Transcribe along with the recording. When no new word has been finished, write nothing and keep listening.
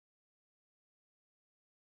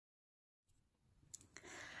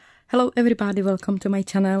Hello everybody, welcome to my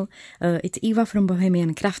channel. It's Eva from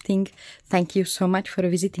Bohemian Crafting. Thank you so much for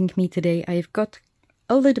visiting me today. I've got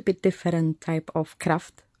a little bit different type of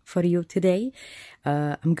craft for you today.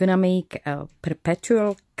 I'm gonna make a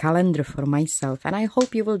perpetual calendar for myself and I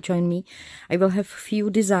hope you will join me. I will have few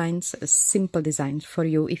designs, simple designs for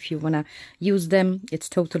you. If you wanna use them, it's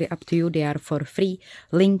totally up to you. They are for free.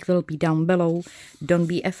 Link will be down below. Don't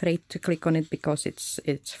be afraid to click on it because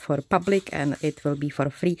it's for public and it will be for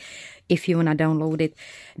free if you wanna download it.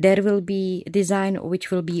 There will be design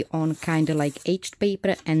which will be on kind of like aged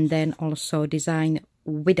paper, and then also design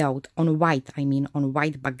without, on white, I mean on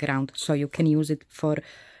white background, so you can use it for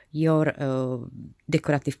your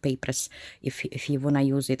decorative papers if you want to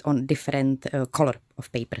use it on different color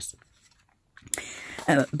of papers.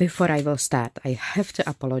 Before I will start, I have to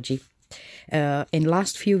apologize. In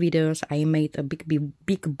last few videos I made a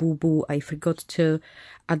big boo-boo. I forgot to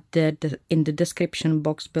add in the description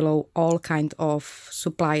box below all kind of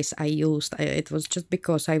supplies I used. It was just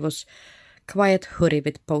because I was quite hurry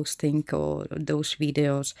with posting or those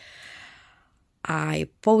videos. I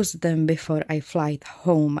post them before I fly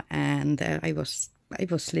home, and I was a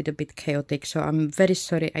little bit chaotic, so I'm very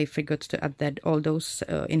sorry I forgot to add all those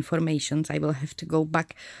informations. I will have to go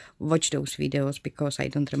back, watch those videos, because I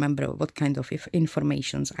don't remember what kind of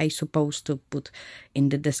informations I supposed to put in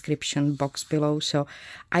the description box below, so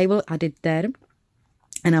I will add it there,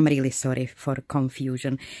 and I'm really sorry for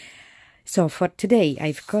confusion. So for today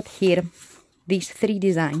I've got here these three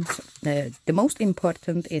designs. The most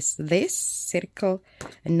important is this circle,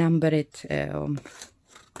 numbered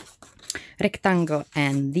rectangle,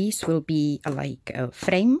 and these will be like a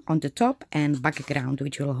frame on the top and background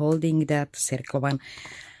which will holding that circle one.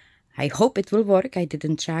 I hope it will work. I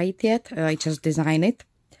didn't try it yet. I just designed it.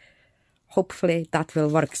 Hopefully that will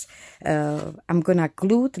work. I'm gonna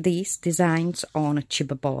glue these designs on a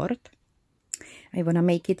chipboard. I want to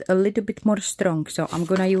make it a little bit more strong, so I'm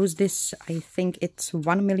gonna use this, I think it's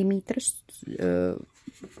 1 millimeter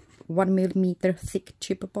thick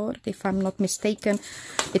chipboard, if I'm not mistaken.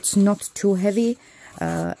 It's not too heavy,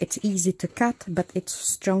 it's easy to cut, but it's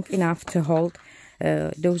strong enough to hold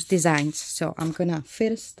those designs. So I'm gonna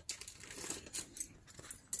first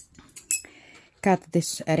cut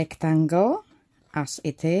this rectangle as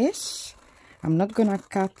it is. I'm not gonna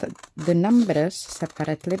cut the numbers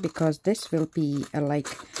separately because this will be like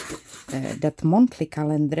that monthly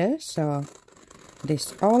calendar. So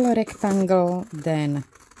this all rectangle, then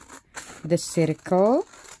the circle.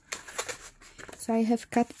 So I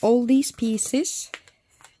have cut all these pieces,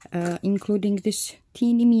 including this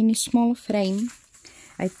teeny mini small frame.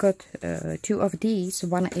 I've got two of these.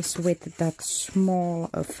 One is with that small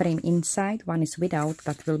frame inside, one is without,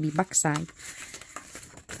 that will be backside.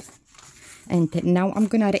 And now I'm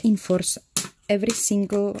gonna reinforce every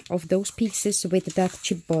single of those pieces with that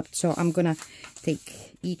chipboard. So I'm gonna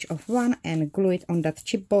take each of one and glue it on that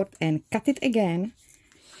chipboard and cut it again.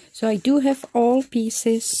 So I do have all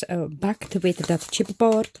pieces backed with that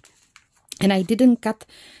chipboard, and I didn't cut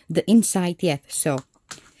the inside yet. So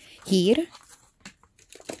here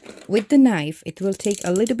with the knife it will take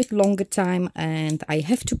a little bit longer time, and I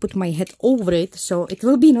have to put my head over it, so it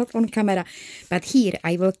will be not on camera. But here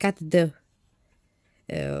I will cut the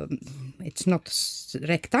it's not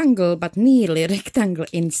rectangle but nearly rectangle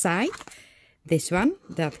inside. This one,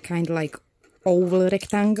 that kind of like oval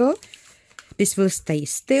rectangle, this will stay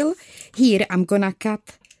still. Here I'm gonna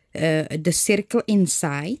cut the circle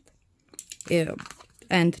inside,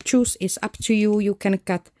 and choose is up to you. You can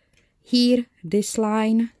cut here this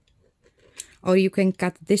line, or you can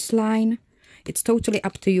cut this line. It's totally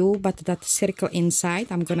up to you, but that circle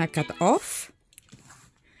inside I'm gonna cut off.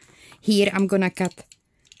 Here I'm gonna cut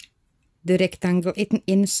the rectangle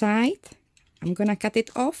inside, I'm gonna cut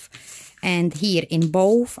it off, and here in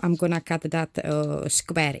both I'm gonna cut that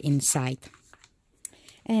square inside.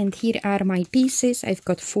 And here are my pieces. I've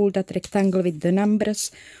got full that rectangle with the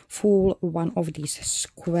numbers, full one of these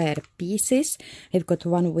square pieces. I've got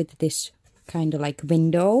one with this kind of like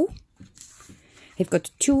window. I've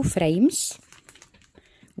got two frames,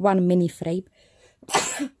 one mini frame.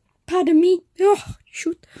 Pardon me, oh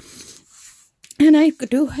shoot. And I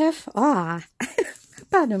do have,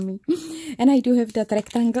 pardon me, and I do have that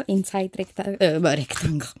rectangle inside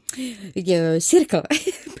circle,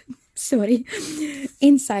 sorry,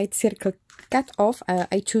 inside circle cut off.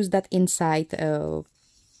 I choose that inside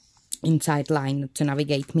line to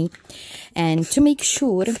navigate me, and to make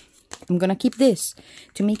sure, I'm gonna keep this,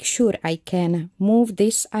 to make sure I can move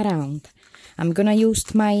this around. I'm gonna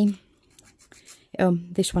use my,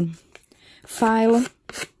 this one,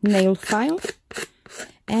 nail file,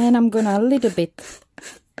 and I'm gonna a little bit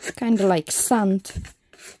kind of like sand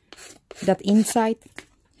that inside.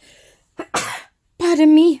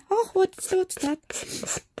 Pardon me. Oh, what's that?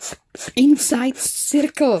 Inside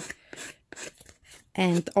circle.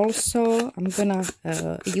 And also I'm gonna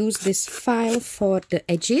use this file for the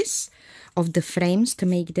edges of the frames to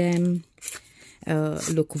make them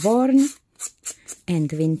look worn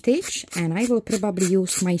and vintage. And I will probably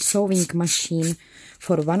use my sewing machine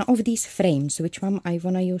for one of these frames. Which one I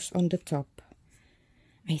wanna use on the top?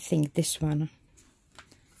 I think this one.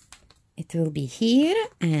 It will be here,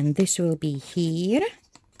 and this will be here.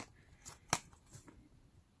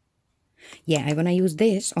 Yeah, I wanna use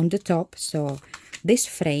this on the top. So this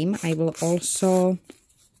frame I will also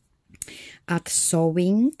add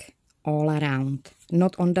sewing all around,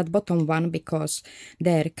 not on that bottom one, because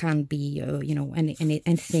there can be you know,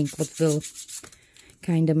 anything what will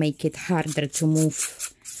kind of make it harder to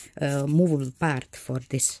move movable part for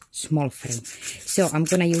this small frame. So I'm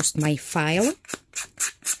gonna use my file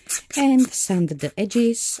and sand the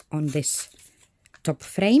edges on this top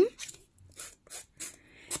frame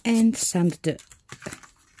and sand the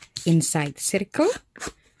inside circle,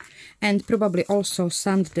 and probably also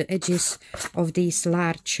sand the edges of these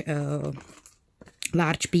large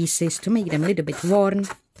pieces to make them a little bit worn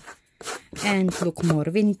and look more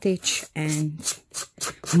vintage and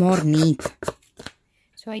more neat.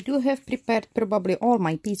 So I do have prepared probably all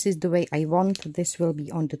my pieces the way I want. This will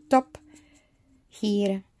be on the top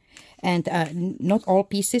here. And not all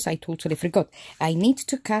pieces, I totally forgot. I need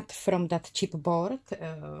to cut from that chipboard,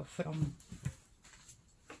 from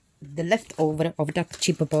the leftover of that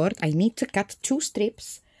chipboard. I need to cut 2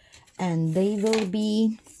 strips, and they will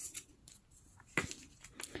be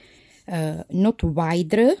not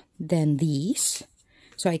wider than these.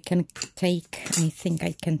 So I can take, I think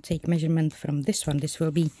I can take measurement from this one. This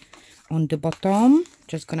will be on the bottom.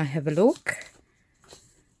 Just gonna have a look.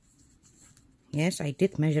 Yes, I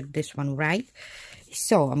did measure this one right.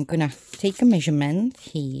 So I'm gonna take a measurement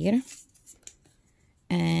here,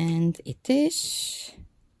 and it is,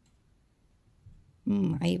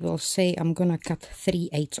 I will say I'm gonna cut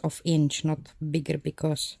 3/8 of inch, not bigger,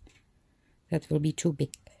 because that will be too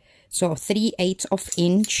big. So 3/8 of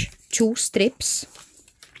inch, 2 strips,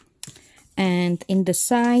 and in the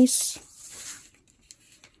size,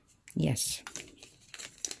 yes,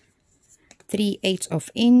 3/8 of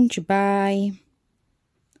inch by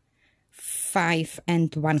 5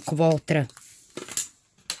 1/4.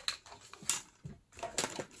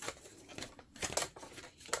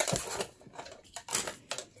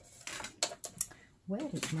 Where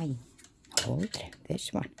is my holder?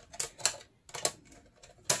 This one.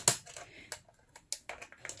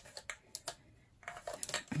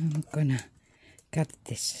 I'm gonna cut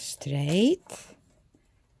this straight.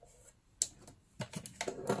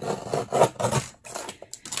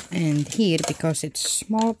 And here, because it's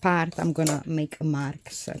small part, I'm gonna make a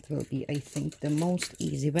mark. So that will be, I think, the most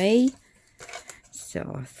easy way.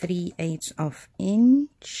 So 3/8 of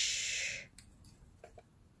inch.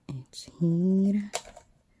 It's here.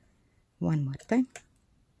 One more time.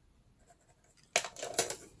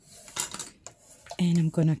 And I'm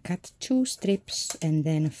gonna cut 2 strips and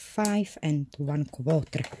then 5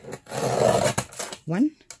 1/4.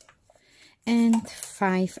 1 and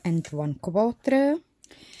 5 1/4.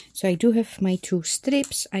 So I do have my 2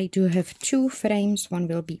 strips. I do have 2 frames. One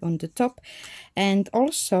will be on the top, and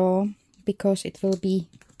also because it will be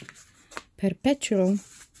Perpetual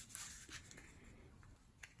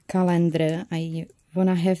calendar, I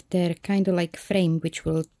wanna have their kind of like frame which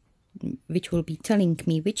will be telling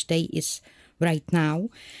me which day is right now,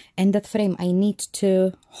 and that frame I need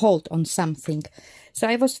to hold on something. So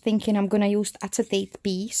I was thinking I'm gonna use acetate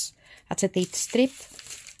strip,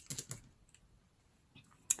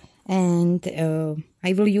 and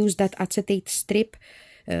I will use that acetate strip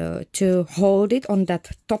to hold it on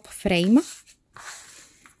that top frame,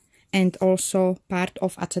 and also part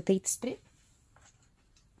of acetate strip.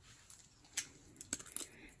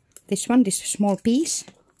 This one, this small piece,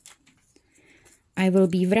 I will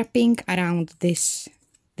be wrapping around this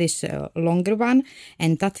longer one,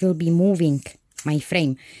 and that will be moving my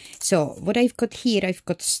frame. So what I've got here, I've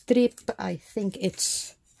got strip, I think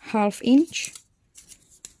it's 1/2 inch.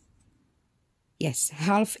 Yes,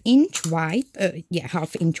 1/2 inch wide, yeah,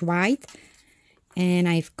 1/2 inch wide. And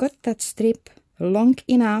I've got that strip long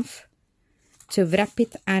enough to wrap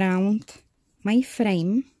it around my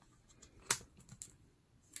frame.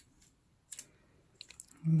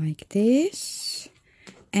 Like this.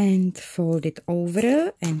 And fold it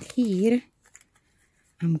over, and here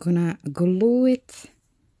I'm gonna glue it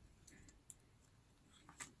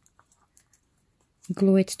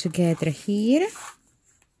together here.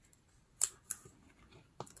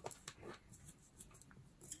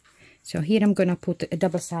 So here I'm gonna put a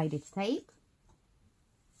double-sided tape.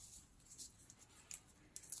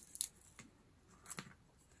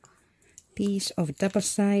 Piece of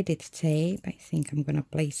double-sided tape. I think I'm gonna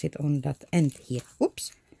place it on that end here.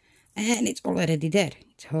 Whoops. And it's already there.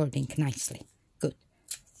 It's holding nicely. Good.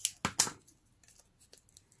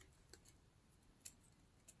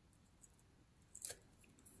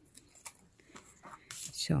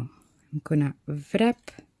 So I'm gonna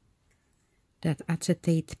wrap that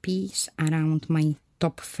acetate piece around my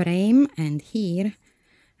top frame, and here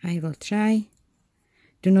I will try,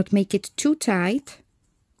 do not make it too tight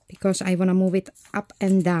because I want to move it up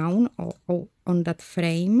and down on that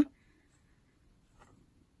frame.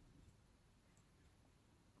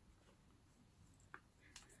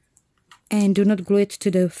 And do not glue it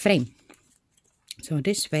to the frame. So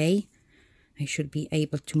this way I should be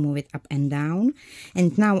able to move it up and down.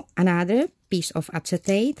 And now another piece of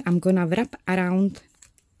acetate. I'm gonna wrap around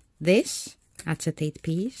this acetate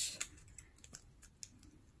piece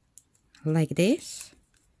like this.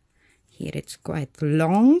 Here it's quite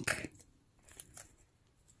long,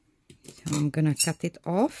 so I'm gonna cut it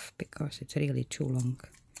off because it's really too long.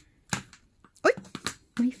 Oi,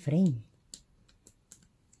 my frame.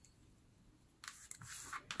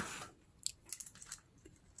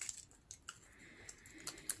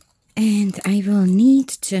 And I will need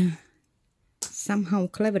to somehow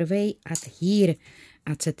clever way adhere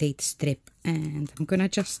acetate strip, and I'm gonna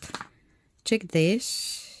just check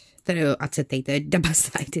this. The acetate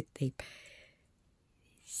double-sided tape.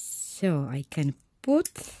 So I can put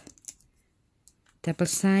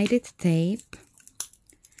double-sided tape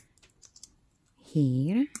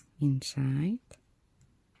here inside.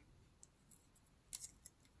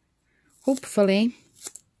 Hopefully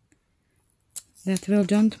that will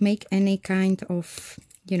don't make any kind of,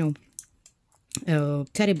 you know,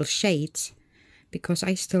 terrible shades, because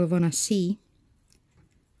I still wanna see.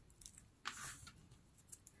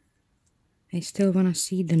 I still wanna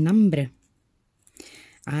see the number.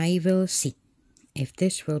 I will see if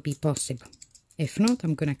this will be possible. If not,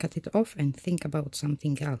 I'm gonna cut it off and think about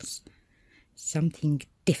something else, something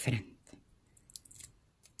different.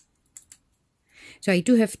 So I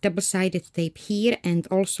do have double-sided tape here and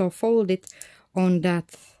also folded on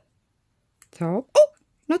that top. Oh,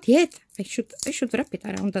 not yet. I should wrap it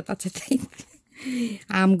around that acetate.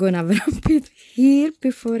 I'm gonna wrap it here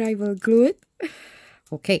before I will glue it.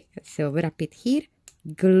 Okay, so wrap it here,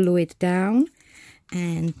 glue it down,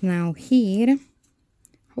 and now here,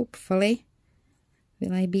 hopefully,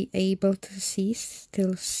 will I be able to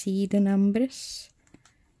still see the numbers?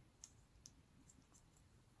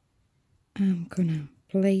 I'm gonna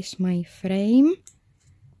place my frame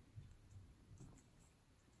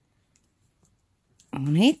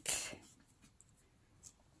on it.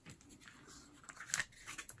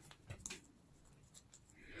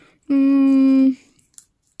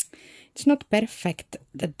 It's not perfect.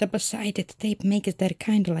 The double-sided tape makes that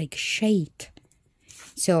kind of like shade.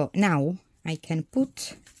 So now I can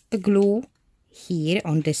put the glue here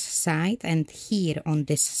on this side and here on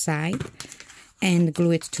this side and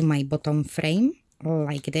glue it to my bottom frame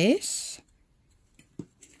like this.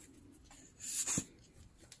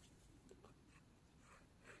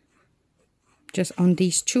 Just on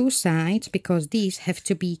these two sides, because these have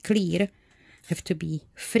to be clear, have to be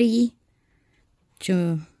free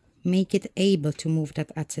to make it able to move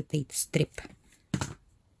that acetate strip.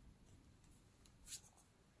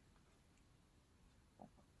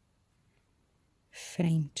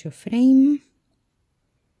 Frame to frame.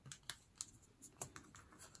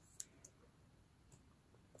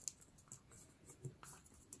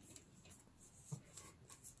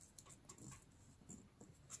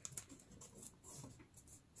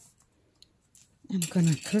 I'm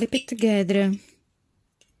gonna clip it together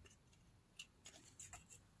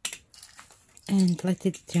and let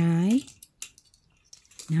it dry.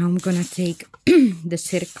 Now I'm gonna take the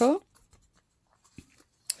circle.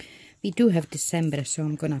 We do have December, so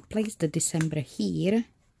I'm gonna place the December here,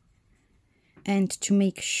 and to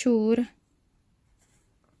make sure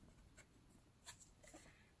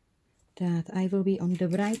that I will be on the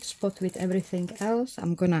right spot with everything else,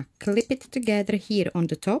 I'm gonna clip it together here on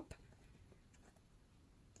the top.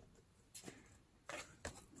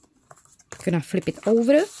 Gonna flip it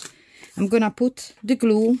over. I'm gonna put the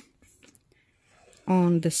glue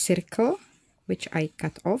on the circle, which I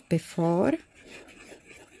cut off before.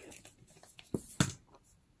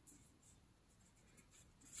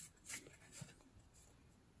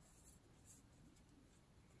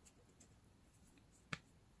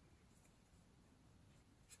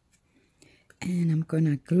 And I'm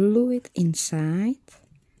gonna glue it inside.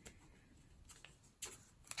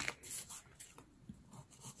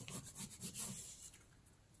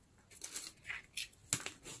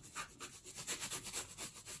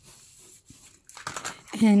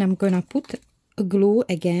 And I'm gonna put a glue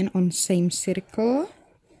again on same circle.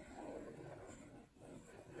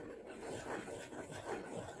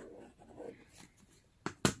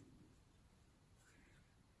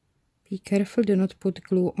 Be careful, do not put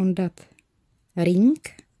glue on that ring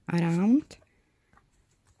around.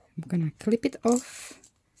 I'm gonna clip it off,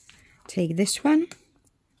 take this one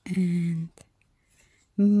and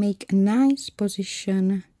make a nice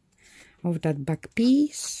position of that back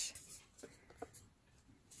piece.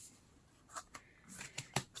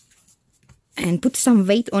 And put some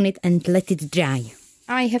weight on it and let it dry.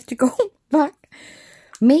 I have to go back.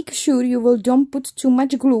 Make sure you will don't put too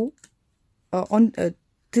much glue on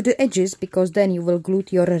to the edges, because then you will glue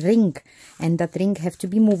your ring, and that ring have to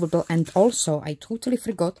be movable. And also, I totally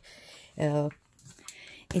forgot,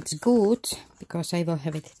 it's good because I will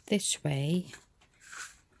have it this way,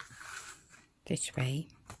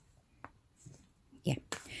 yeah.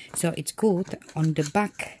 So it's good on the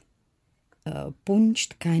back,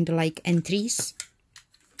 punched kind of like entries.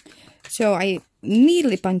 So I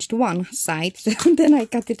nearly punched one side, so then I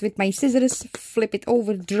cut it with my scissors, flip it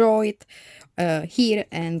over, draw it here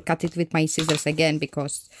and cut it with my scissors again,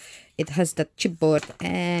 because it has that chipboard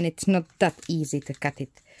and it's not that easy to cut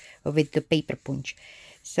it with the paper punch.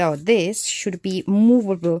 So this should be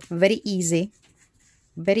movable very easily,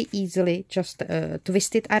 just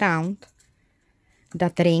twist it around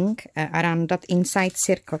that ring, around that inside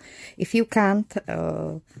circle. If you can't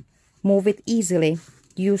move it easily,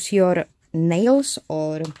 use your nails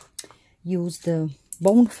or use the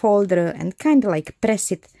bone folder and kind of like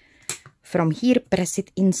press it from here, press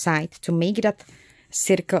it inside to make that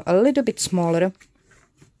circle a little bit smaller,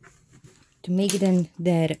 to make then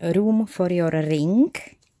there room for your ring.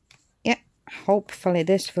 Yeah, hopefully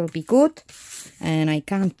this will be good, and I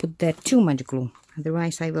can't put there too much glue,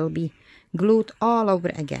 otherwise I will be glued all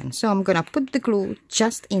over again. So I'm gonna put the glue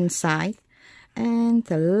just inside and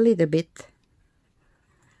a little bit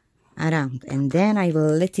around, and then I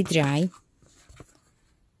will let it dry.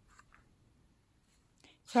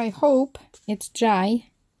 So I hope it's dry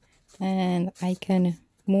and I can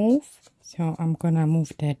move. So I'm gonna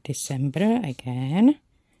move that December again.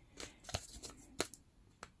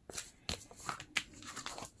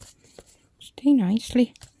 Stay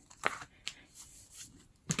nicely.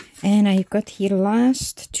 And I've got here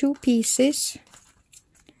last two pieces,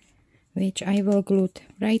 which I will glue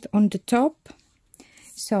right on the top.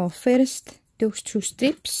 So first those two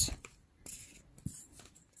strips,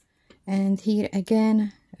 and here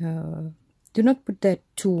again, do not put there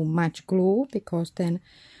too much glue, because then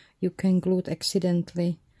you can glue it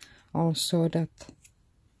accidentally also that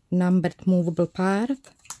numbered movable part.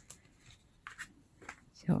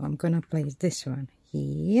 So I'm gonna place this one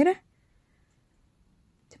here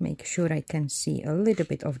to make sure I can see a little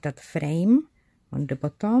bit of that frame on the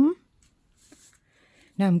bottom.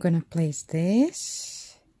 Now I'm gonna place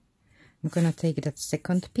this. I'm gonna take that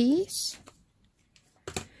second piece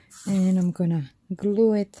and I'm gonna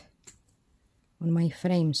glue it on my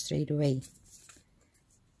frame straight away.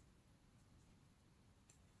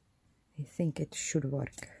 I think it should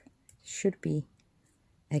work. It should be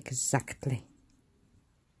exactly.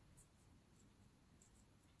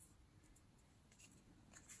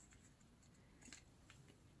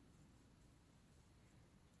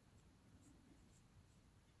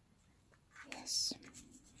 Yes.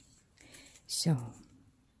 So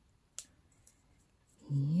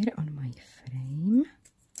here on my frame,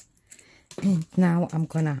 and now I'm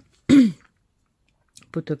gonna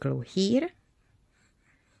put a glue here,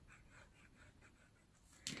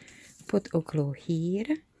 put a glue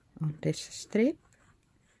here on this strip,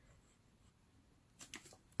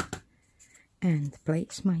 and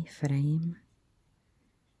place my frame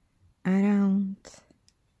around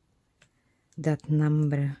that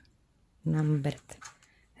numbered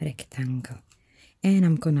rectangle, and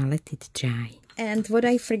I'm gonna let it dry. And what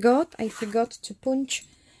I forgot to punch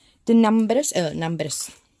the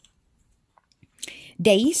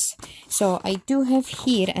days. So I do have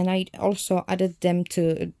here, and I also added them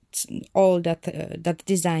to all that that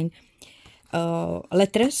design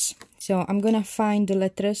letters. So I'm gonna find the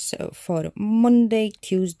letters for Monday,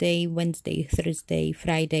 Tuesday, Wednesday, Thursday,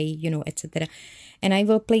 Friday, you know, etc. And I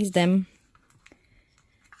will place them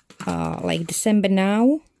like December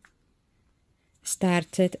now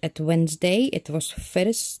started at Wednesday. It was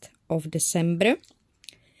 1st of December,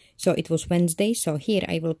 so it was Wednesday. So here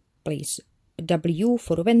I will place W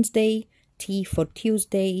for Wednesday, T for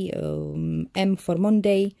Tuesday, M for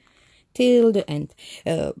Monday, till the end.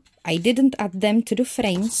 I didn't add them to the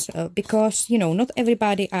frames because, you know, not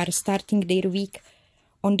everybody are starting their week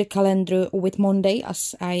on the calendar with Monday,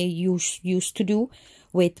 as I used to do.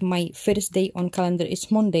 With my first day on calendar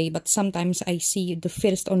is Monday, but sometimes I see the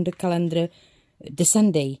first on the calendar the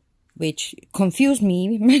Sunday, which confused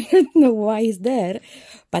me. I don't know why it's there,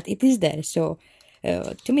 but it is there. So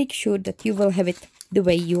to make sure that you will have it the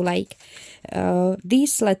way you like.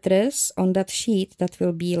 These letters on that sheet, that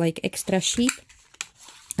will be like extra sheet,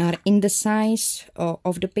 are in the size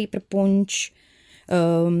of the paper punch,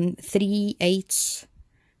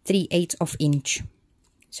 3/8 of inch.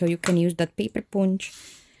 So you can use that paper punch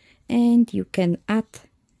and you can add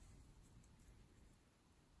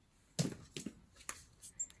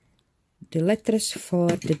the letters for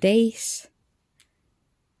the days.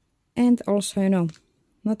 And also, you know,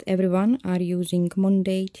 not everyone are using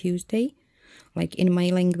Monday, Tuesday. Like in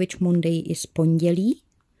my language, Monday is pondělí.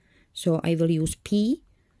 So I will use P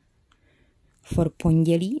for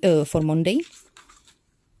pondělí, for Monday.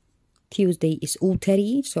 Tuesday is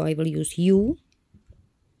úterý, so I will use U.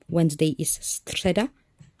 Wednesday is středa,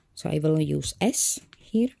 so I will use S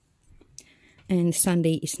here. And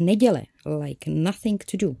Sunday is neděle, like nothing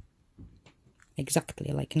to do.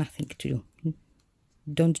 Exactly, like nothing to do.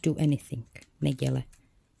 Don't do anything, neděle.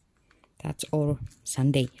 That's all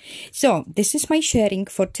Sunday. So this is my sharing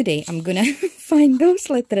for today. I'm gonna find those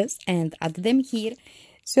letters and add them here.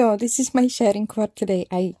 So this is my sharing for today.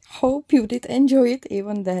 I hope you did enjoy it,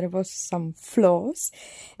 even there was some flaws.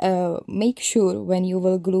 Make sure when you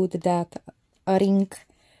will glue that ring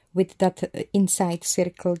with that inside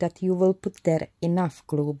circle that you will put there enough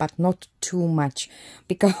glue, but not too much,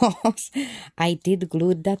 because I did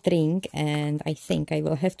glue that ring and I think I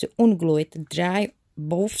will have to unglue it, dry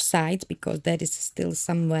both sides, because there is still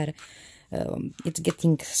somewhere it's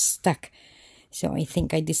getting stuck. So I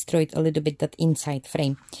think I destroyed a little bit that inside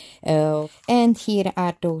frame. And here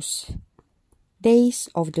are those days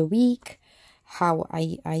of the week, how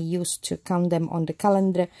I used to count them on the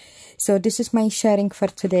calendar. So this is my sharing for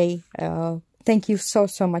today. Thank you so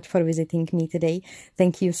much for visiting me today.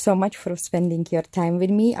 Thank you so much for spending your time with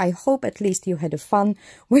me. I hope at least you had fun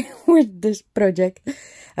with this project.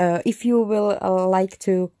 If you will like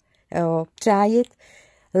to try it,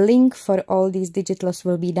 link for all these digitals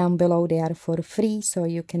will be down below. They are for free, so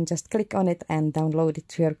you can just click on it and download it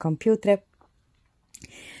to your computer.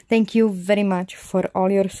 Thank you very much for all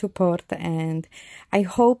your support, and I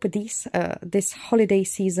hope this holiday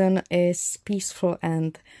season is peaceful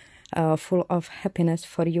and full of happiness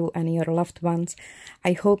for you and your loved ones.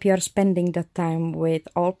 I hope you are spending that time with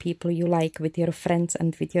all people you like, with your friends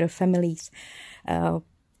and with your families.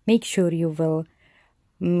 Make sure you will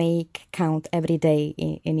make count every day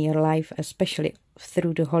in your life, especially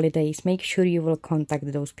through the holidays. Make sure you will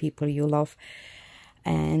contact those people you love.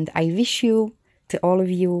 And I wish you, to all of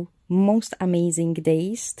you, most amazing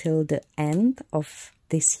days till the end of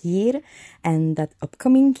this year, and that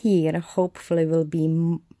upcoming year hopefully will be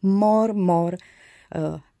more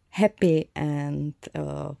happy and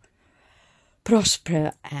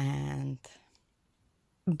prosper and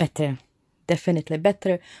better. Definitely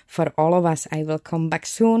better for all of us. I will come back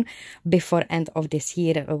soon before end of this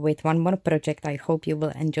year with one more project. I hope you will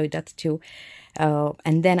enjoy that too.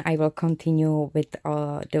 And then I will continue with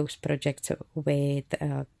those projects with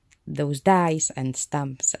those dies and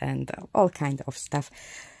stamps and all kind of stuff.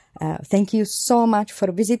 Thank you so much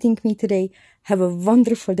for visiting me today. Have a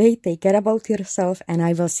wonderful day. Take care about yourself, and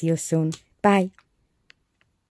I will see you soon. Bye.